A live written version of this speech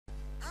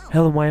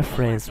Hello my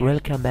friends,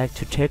 welcome back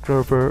to Tech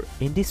Rover.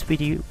 In this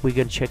video we're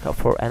gonna check out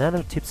for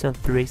another tips and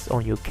tricks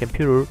on your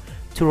computer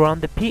to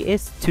run the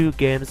PS2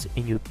 games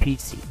in your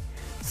PC.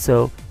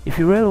 So if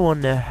you really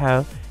want to know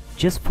how,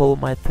 just follow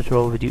my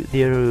tutorial video.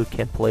 There you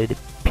can play the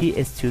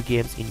PS2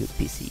 games in your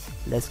PC.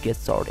 Let's get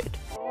started.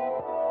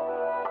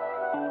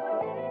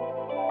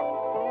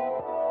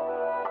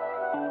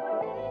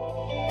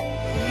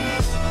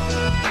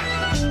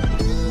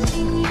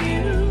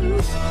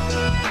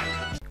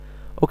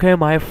 Okay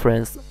my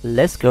friends,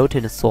 let's go to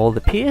install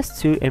the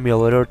PS2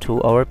 emulator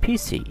to our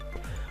PC.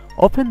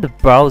 Open the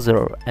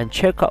browser and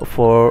check out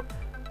for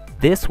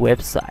this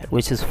website,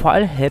 which is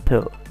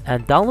FileHippo,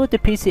 and download the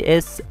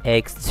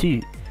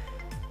PCSX2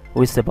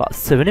 with about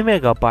 70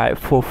 MB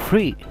for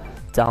free.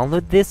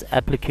 Download this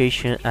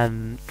application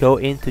and go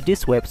into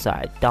this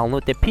website.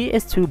 Download the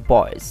PS2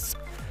 boys.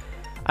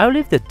 I'll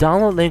leave the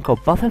download link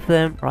of both of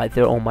them right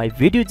there on my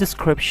video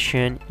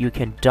description. You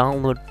can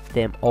download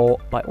them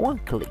all by one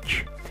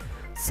click.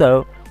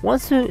 So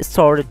once you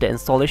started the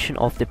installation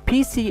of the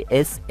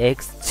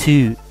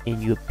PCSX2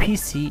 in your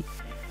PC,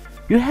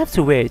 you have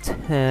to wait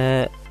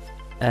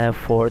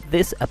for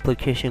this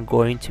application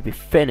going to be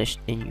finished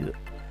in your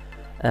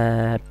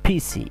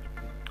PC.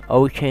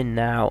 Okay,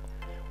 now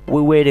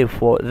we're waiting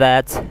for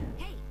that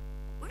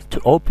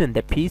to open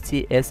the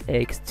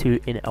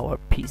PCSX2 in our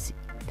PC.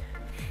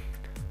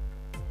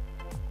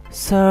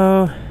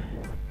 So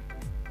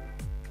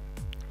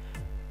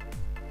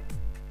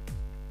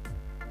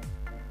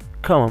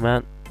come on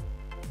man,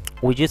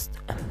 we just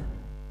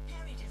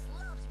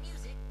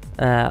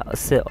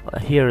so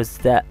here is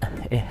that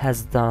it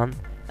has done,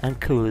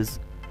 and close.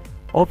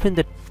 Open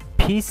the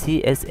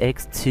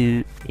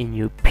PCSX2 in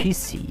your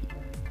PC.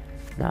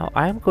 Now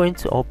I'm going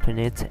to open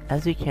it.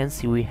 As you can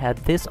see, we had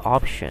this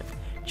option,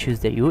 choose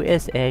the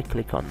USA,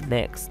 click on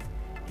next,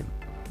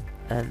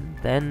 and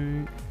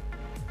then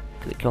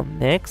click on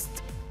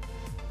next.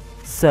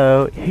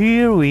 So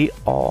here we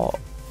are.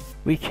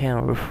 We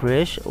can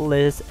refresh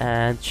list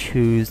and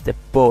choose the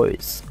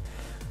boys.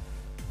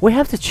 We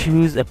have to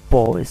choose a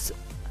boys.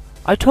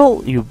 I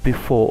told you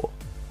before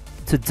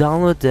to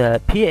download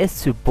the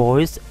PS2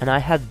 boys, and I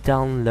have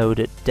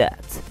downloaded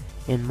that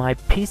in my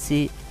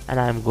PC, and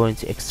I'm going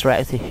to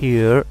extract it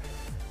here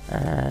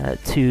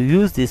to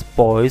use these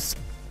boys,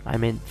 I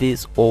mean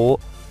these all,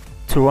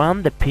 to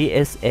run the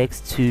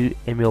PSX2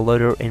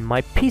 emulator in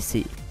my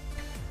PC.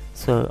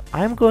 So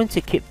I'm going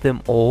to keep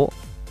them all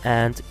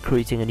and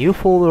creating a new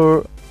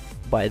folder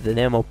by the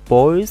name of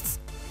boys.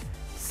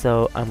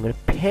 So I'm gonna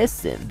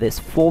paste in this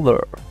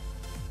folder,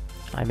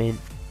 I mean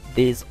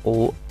these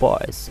all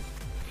boys.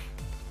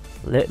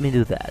 Let me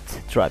do that,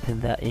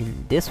 dropping that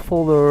in this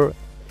folder.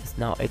 It's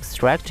now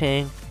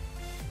extracting.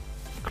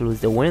 Close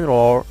the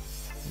WinRAR.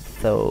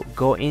 So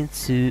go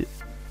into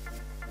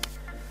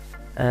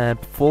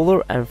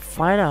folder and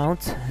find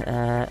out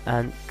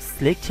and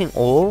selecting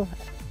all,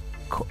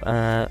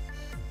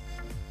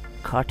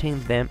 cutting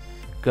them.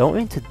 Go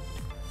into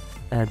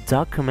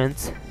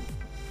document,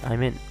 I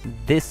mean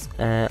this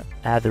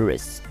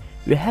address.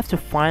 You have to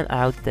find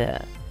out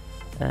the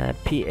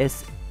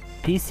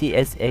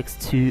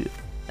PCSX2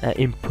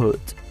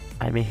 input.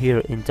 I mean here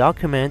in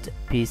document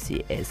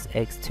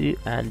PCSX2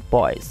 and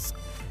boys.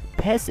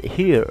 Paste it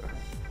here.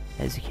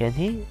 As you can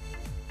see,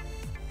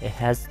 it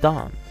has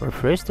done.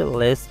 Refresh the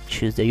list,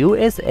 choose the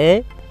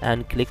USA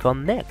and click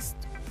on next.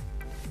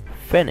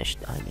 Finished,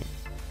 I mean.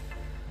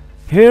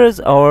 Here's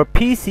our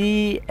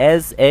PCSX2.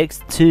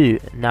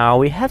 Now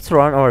we have to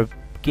run our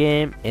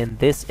game in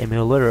this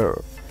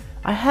emulator.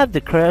 I have the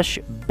Crash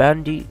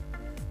Bandicoot.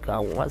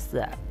 What's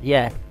that?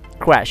 Yeah,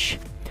 Crash.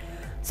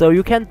 So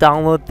you can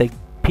download the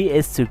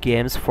PS2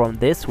 games from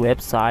this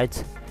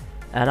website,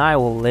 and I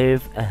will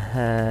leave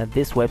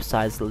this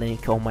website's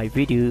link on my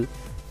video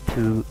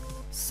too.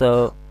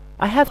 So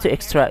I have to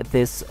extract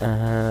this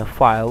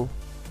file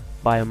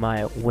by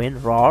my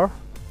WinRAR.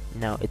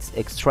 Now it's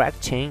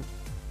extracting.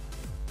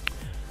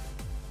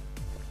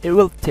 It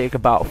will take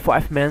about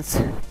 5 minutes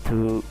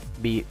to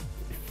be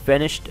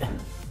finished,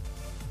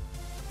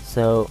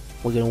 so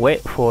we're gonna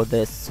wait for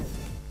this.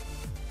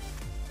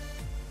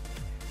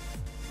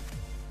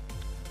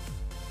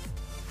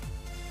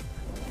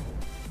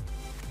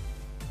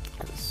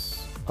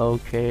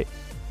 Okay,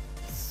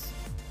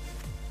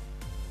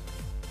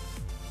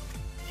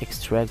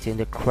 extracting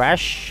the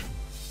Crash,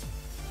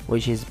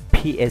 which is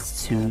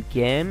PS2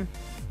 game,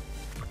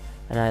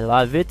 and I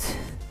love it.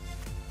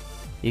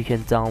 You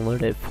can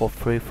download it for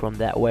free from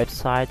that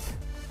website,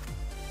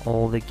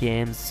 all the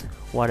games,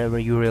 whatever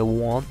you really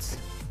want.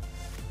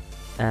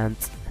 And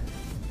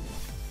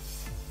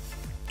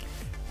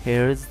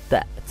here's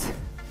that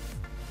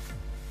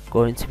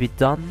going to be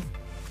done.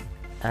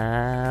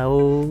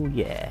 Oh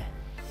yeah.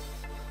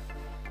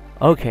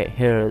 Okay,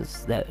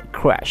 here's the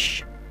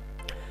Crash.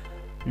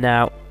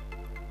 Now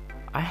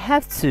I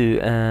have to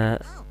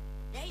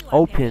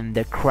open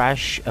the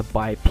Crash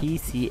by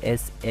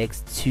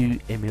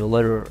PCSX2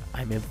 emulator.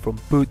 I mean from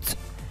boot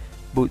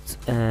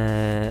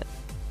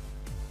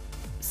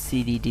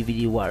CD,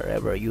 DVD,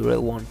 whatever you really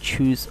want,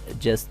 choose.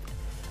 Just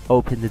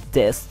open the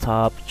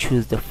desktop,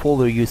 choose the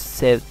folder you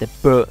saved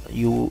the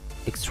you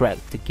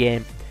extract the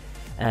game,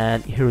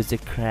 and here is the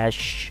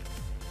crash.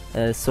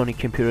 Sony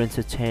Computer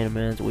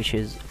Entertainment, which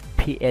is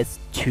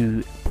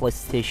PS2,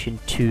 PlayStation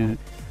 2.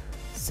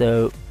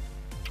 So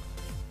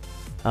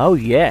oh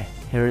yeah,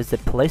 here is the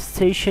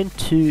PlayStation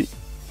 2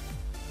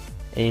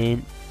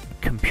 in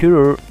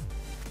computer.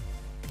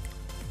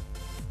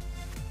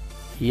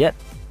 Yep,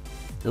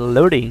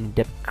 loading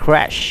the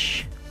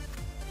crash.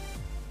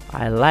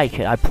 I like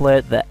it. I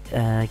played that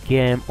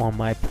game on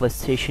my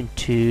PlayStation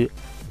 2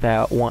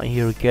 about 1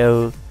 year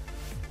ago,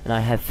 and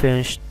I have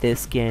finished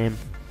this game.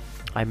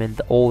 I'm in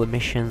all the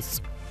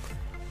missions,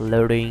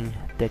 loading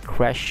the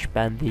Crash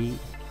Bandicoot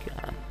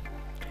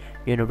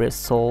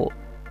Universal.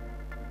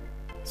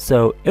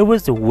 So it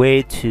was the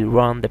way to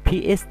run the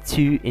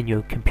PS2 in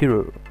your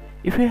computer.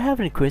 If you have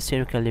any question,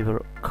 you can leave a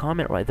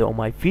comment right there on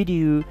my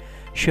video.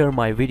 Share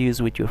my videos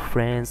with your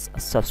friends,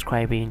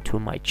 subscribing to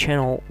my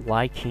channel,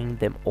 liking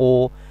them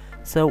all.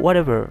 So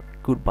whatever,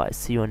 goodbye,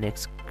 see you on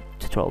next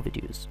tutorial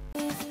videos.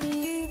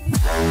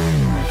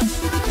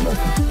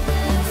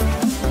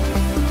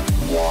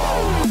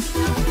 Wow.